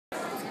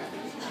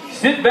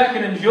sit back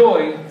and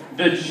enjoy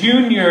the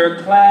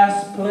junior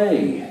class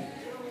play.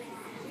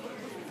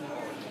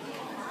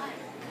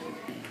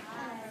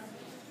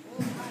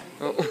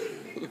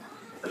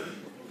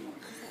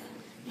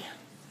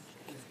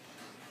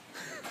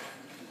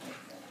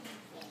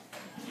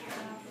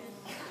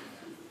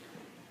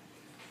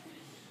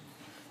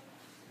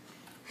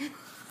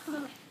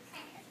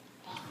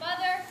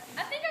 Mother,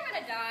 I think I'm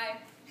gonna die.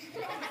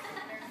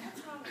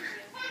 What's wrong with you?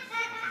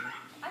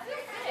 I feel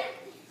sick.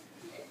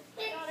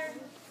 Daughter,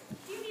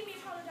 do you need me to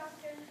call the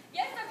doctor?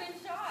 Yes, I've been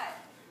shot.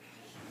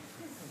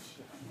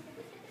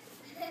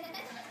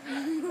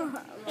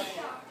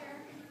 Doctor,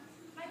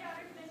 my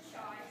daughter's been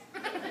shot.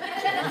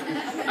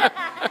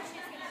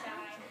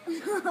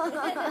 She's gonna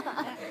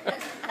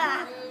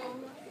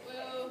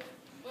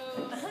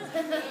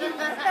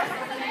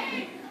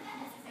die.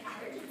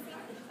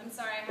 I'm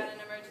sorry I had an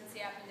emergency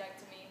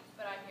appendectomy,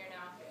 but I'm here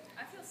now.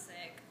 I feel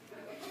sick.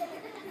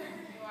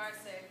 You are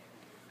sick.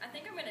 I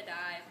think I'm gonna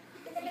die.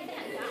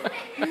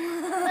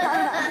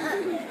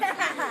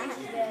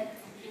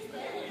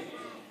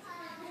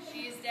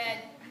 She's dead.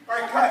 All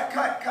right,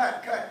 cut.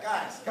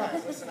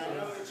 Guys, listen, I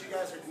know that you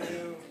guys are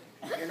new.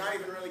 You're not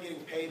even really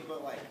getting paid,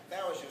 but like,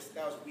 that was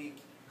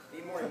weak.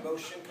 Need more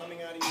emotion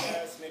coming out of you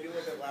guys, maybe a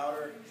little bit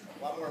louder,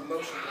 a lot more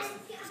emotion.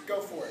 Just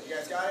go for it. You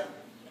guys got it?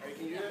 All right,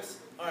 can you do this?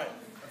 All right,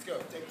 let's go.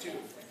 Take two.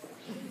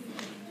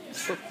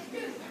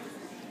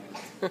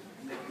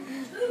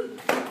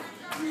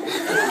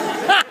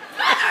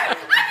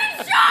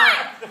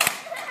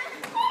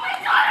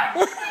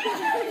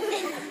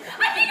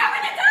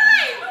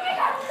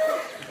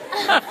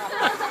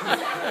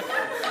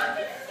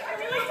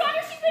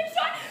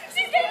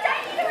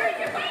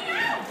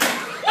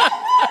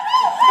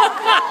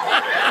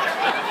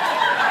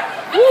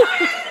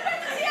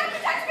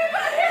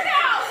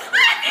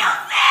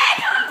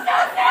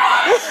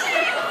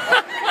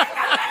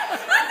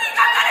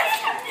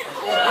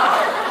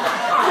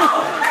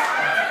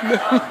 Is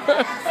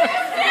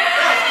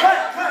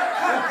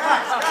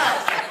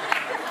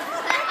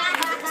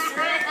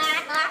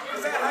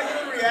that how you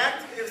would react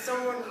if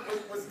someone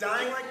was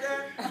dying like that?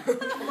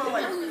 Come on,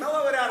 like,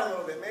 mellow it out a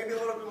little bit. Maybe a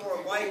little bit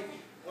more light,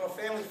 a little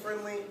family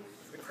friendly.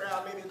 The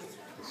crowd, maybe just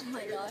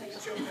take a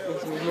chill pill.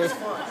 It's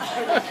fun. All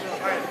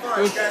right,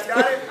 fun. You guys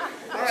got it?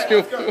 All right,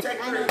 let's go.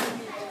 Take three.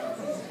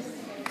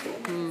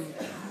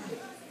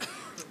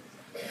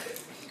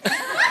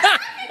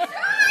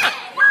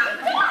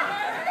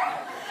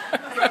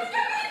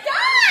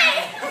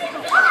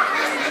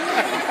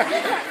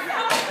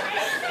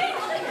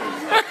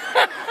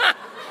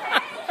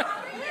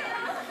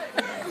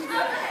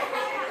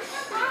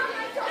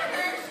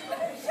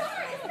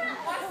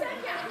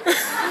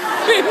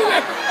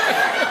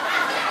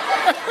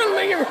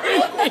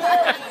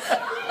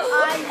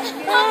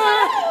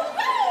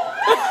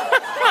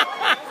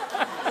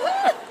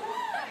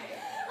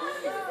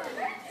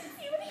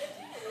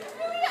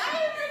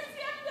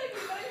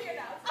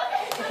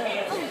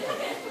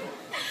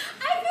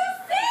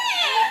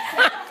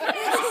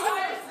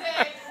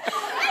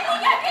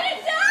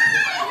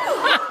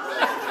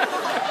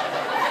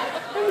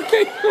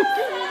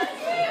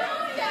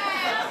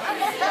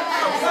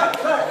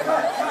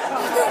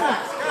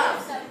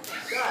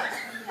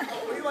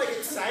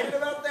 Excited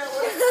about that?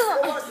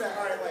 What was that?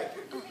 All right, like,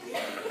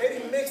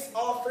 maybe mix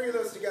all three of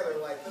those together,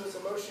 like those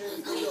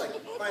emotions, maybe like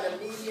find a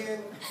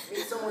median,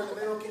 meet somewhere in the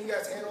middle. Can you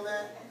guys handle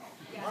that?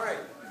 All right,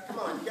 come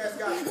on, you guys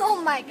got it.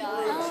 Oh my God.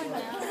 All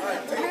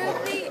right, take one.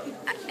 Ruthie,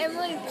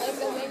 Emily's not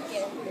gonna make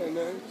it.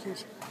 Mother!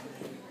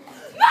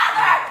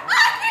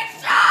 I've been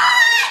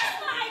shot!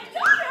 My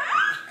daughter!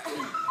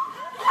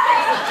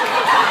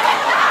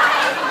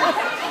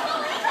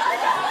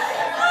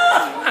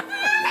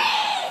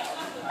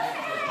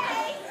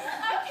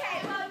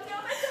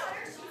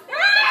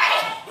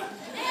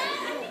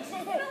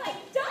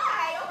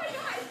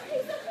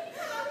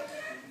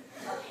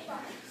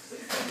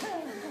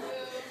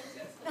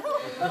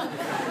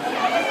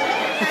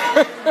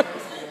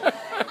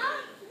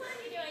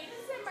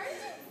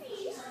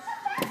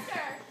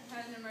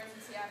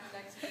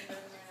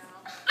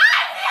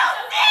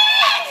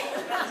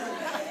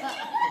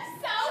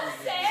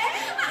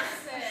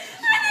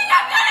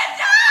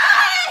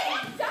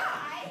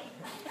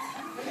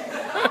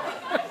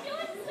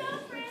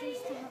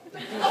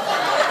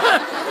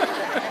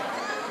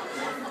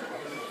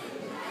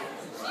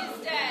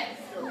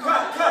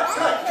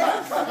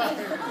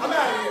 I'm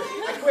out of here.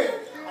 I quit.